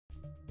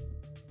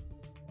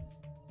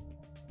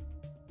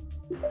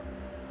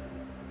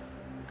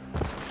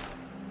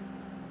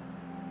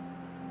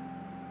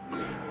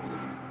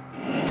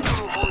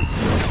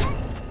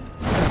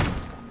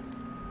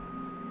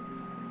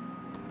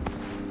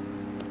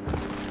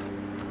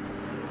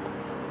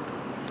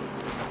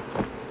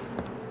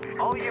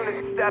All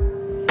units step.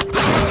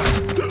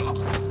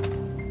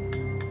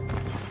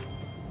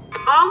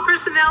 All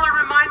personnel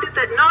are reminded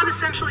that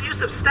non-essential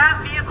use of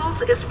staff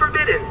vehicles is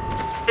forbidden.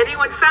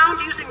 Anyone found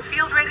using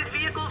field-rated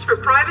vehicles for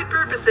private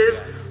purposes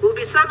will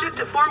be subject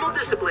to formal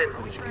discipline.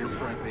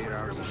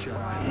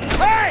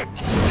 Hey!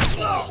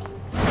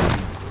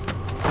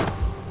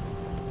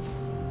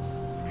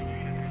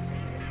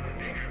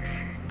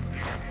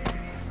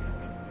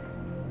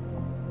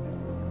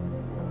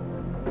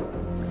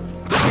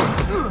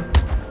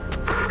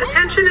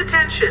 Attention,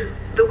 attention.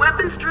 The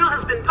weapons drill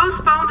has been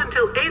postponed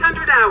until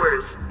 800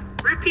 hours.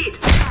 Repeat,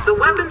 the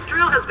weapons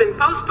drill has been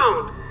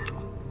postponed.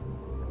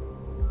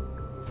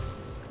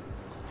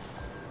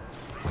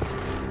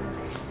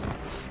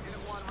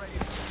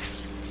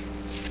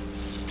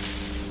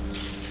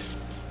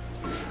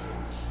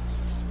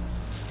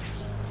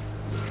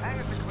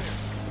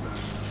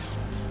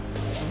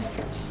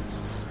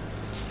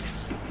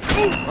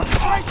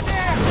 Right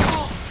there!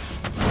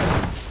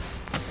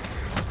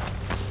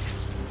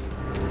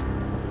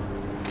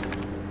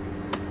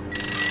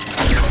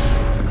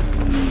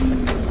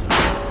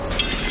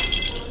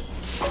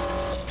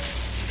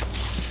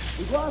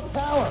 We've lost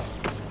power.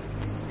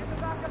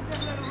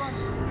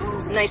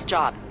 Nice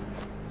job.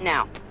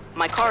 Now,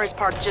 my car is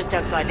parked just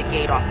outside the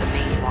gate off the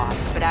main lot,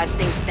 but as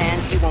things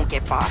stand, you won't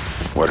get by.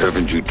 What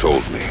haven't you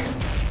told me?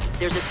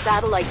 There's a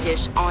satellite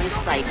dish on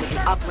site with an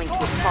uplink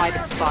to a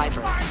private spy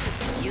bird.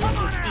 Use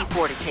some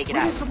C4 to take it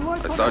out.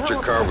 I thought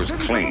your car was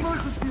clean.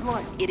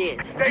 It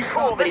is. Stay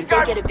cool, But if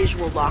they get a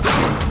visual lock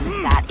from the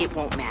sat, it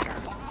won't matter.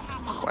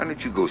 Why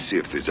don't you go see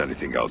if there's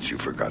anything else you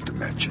forgot to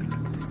mention?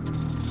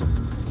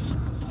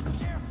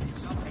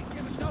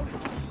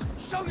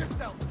 Show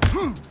yourself!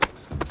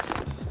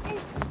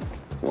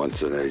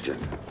 Once an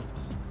agent.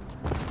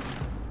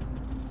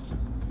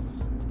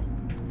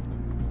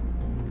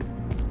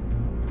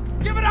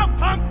 Give it up,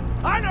 punk!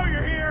 I know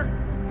you're here!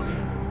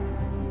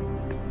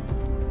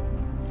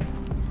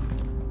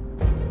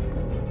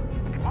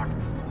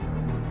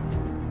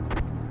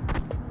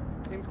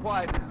 Seems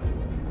quiet now.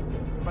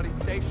 Everybody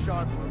stay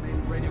sharp and remain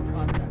in radio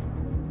contact.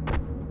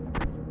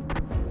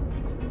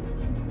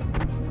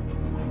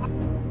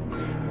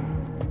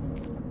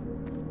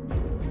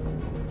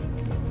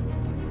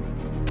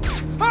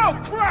 Oh,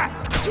 crap!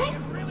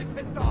 I'm really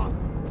pissed off.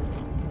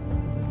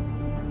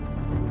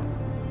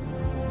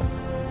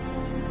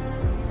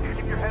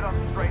 Keep your head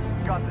on straight.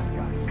 You got this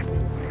guy.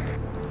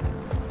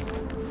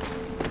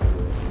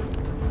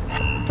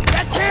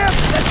 That's him!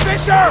 That's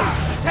Fisher!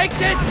 Take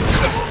this!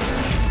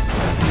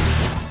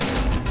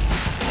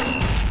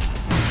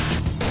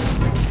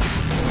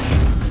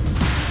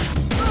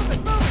 Move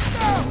it, go!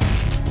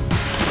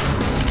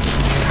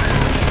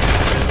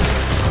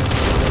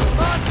 Come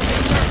on,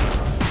 Fisher!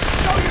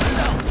 Show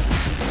yourself!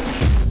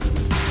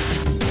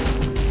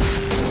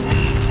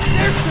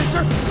 There's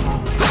Fisher!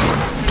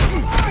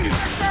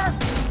 Fisher!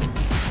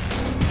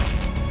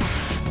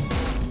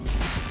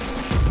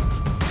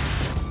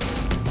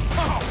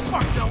 Oh,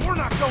 fuck no, we're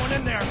not going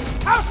in there!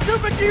 How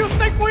stupid do you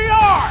think we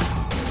are?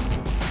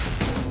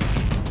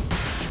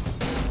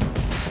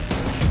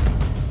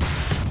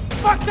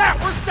 Fuck that,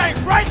 we're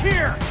staying right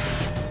here!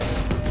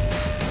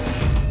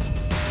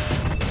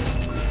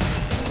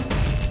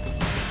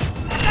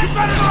 You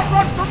better not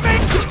run from me!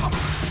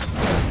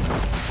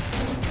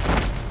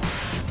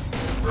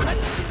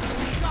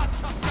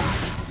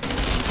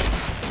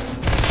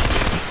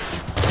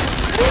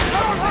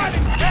 Come on,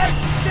 hey,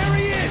 there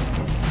he is!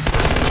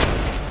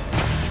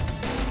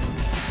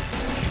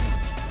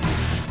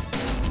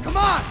 Come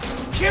on,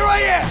 here I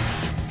am!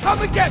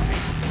 Come and get me!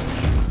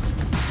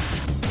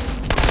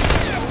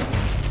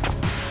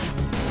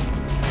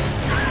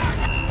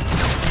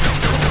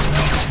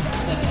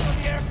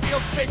 The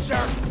Airfield Pt2.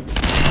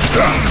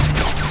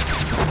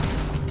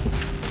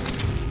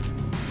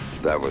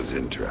 That was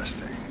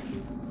interesting.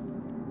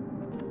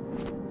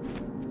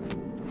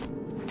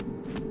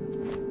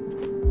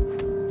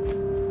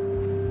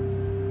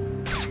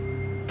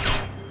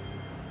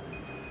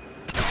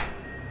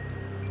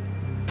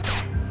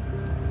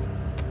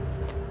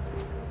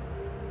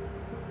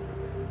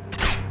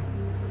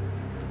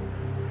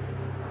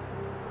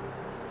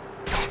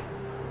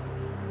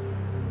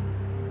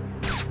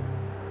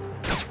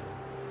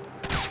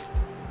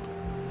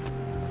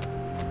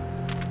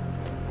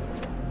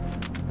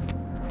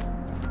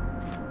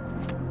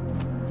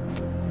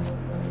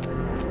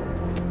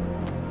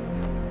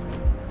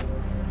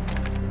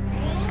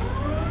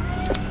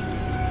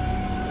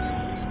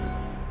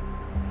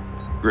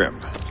 Grim,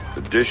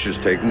 the dish is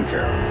taken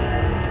care of.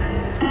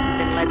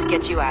 Then let's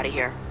get you out of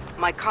here.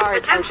 My car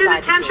is Attention,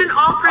 outside the attention, gate.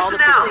 all the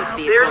personnel. pursuit There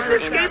vehicles is are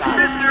an escaped inside.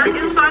 prisoner This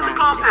isn't inside an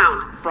the compound.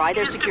 accident. Fry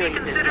their He is to be security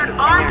considered system, and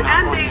armed they're not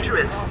and going in.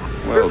 dangerous.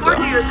 Well Report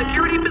to done. your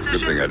security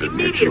positions Good thing I didn't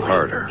hit immediately. you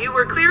harder. You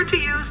were cleared to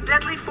use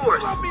deadly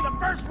force. I'll be the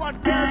first one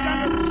buried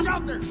under the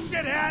shelter,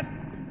 shithead!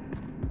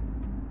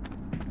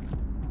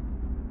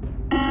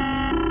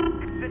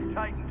 Sit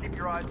tight and keep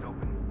your eyes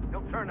open.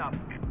 He'll turn up.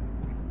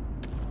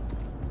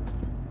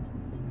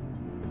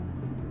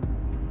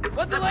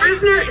 What The lady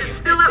prisoner say? is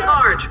still at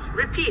large.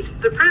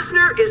 Repeat, the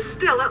prisoner is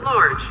still at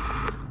large.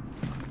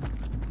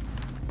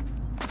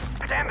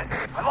 Damn it!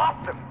 I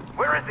lost him!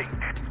 Where is he?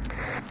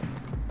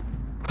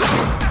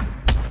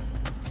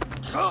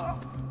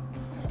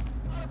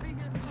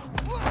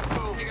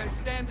 You guys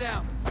stand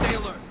down. Stay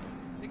alert.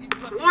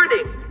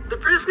 Warning, the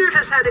prisoner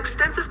has had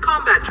extensive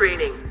combat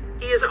training.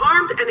 He is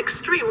armed and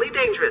extremely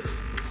dangerous.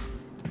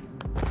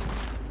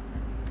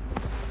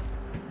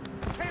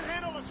 Can't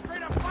handle a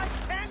straight-up fight,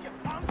 can you,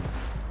 punk?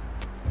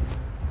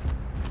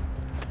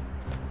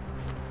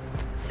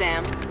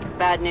 Sam,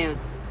 bad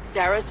news.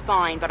 Sarah's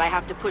fine, but I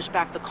have to push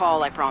back the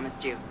call I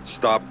promised you.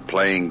 Stop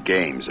playing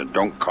games and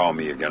don't call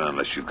me again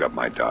unless you've got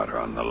my daughter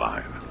on the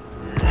line.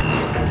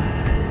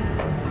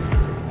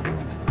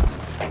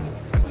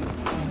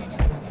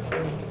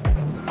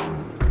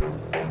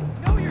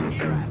 Know you're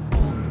here,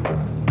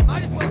 asshole.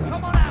 Might as well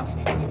come on out.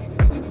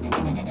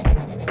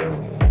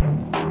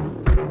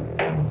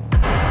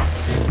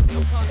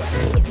 No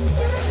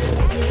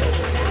contact.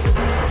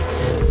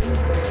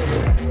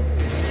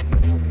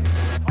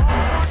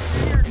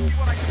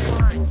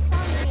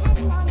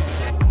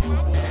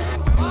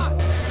 Come on,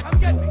 come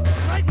get me.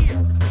 Right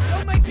here.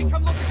 Don't make me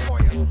come looking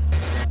for you.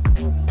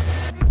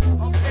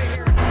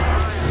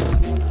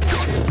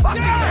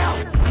 Fucking hell!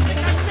 Think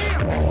I see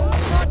him? Come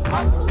on,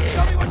 punk.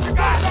 Show me what you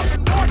got.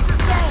 Fucking north your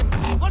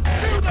zone. Let's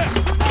do this.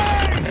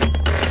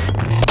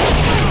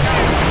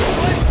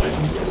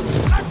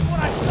 That's what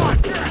I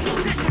thought. You're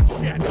a chicken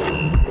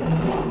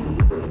shit.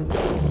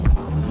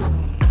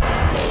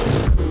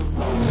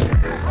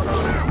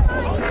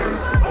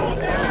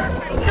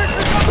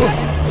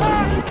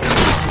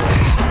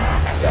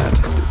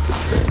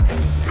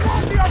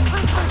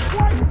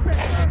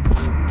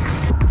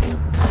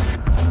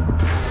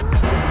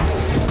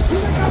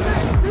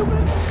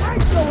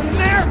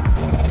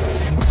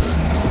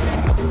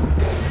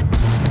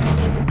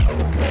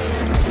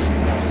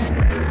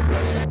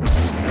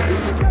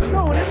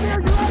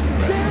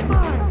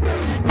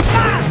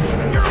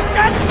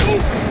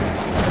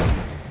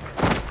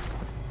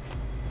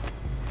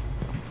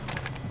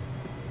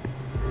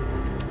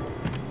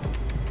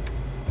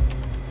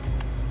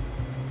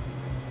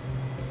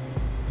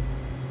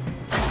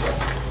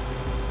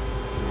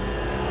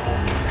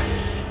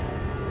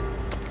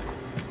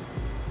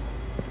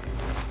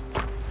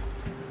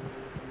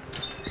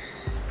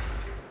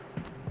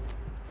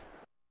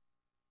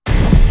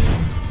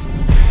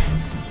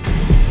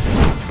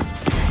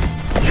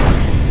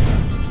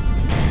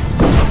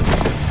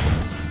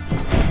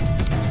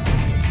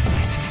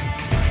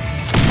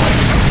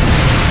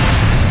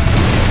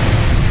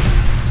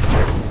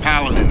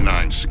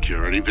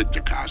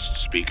 Victor Cost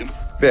speaking.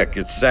 Vic,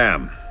 it's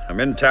Sam. I'm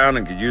in town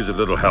and could use a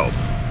little help.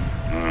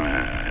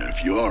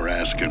 If you're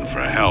asking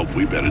for help,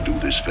 we better do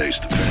this face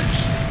to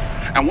face.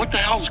 And what the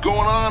hell's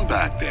going on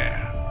back there?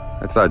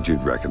 I thought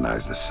you'd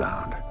recognize the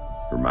sound.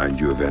 Remind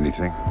you of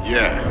anything?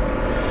 Yeah,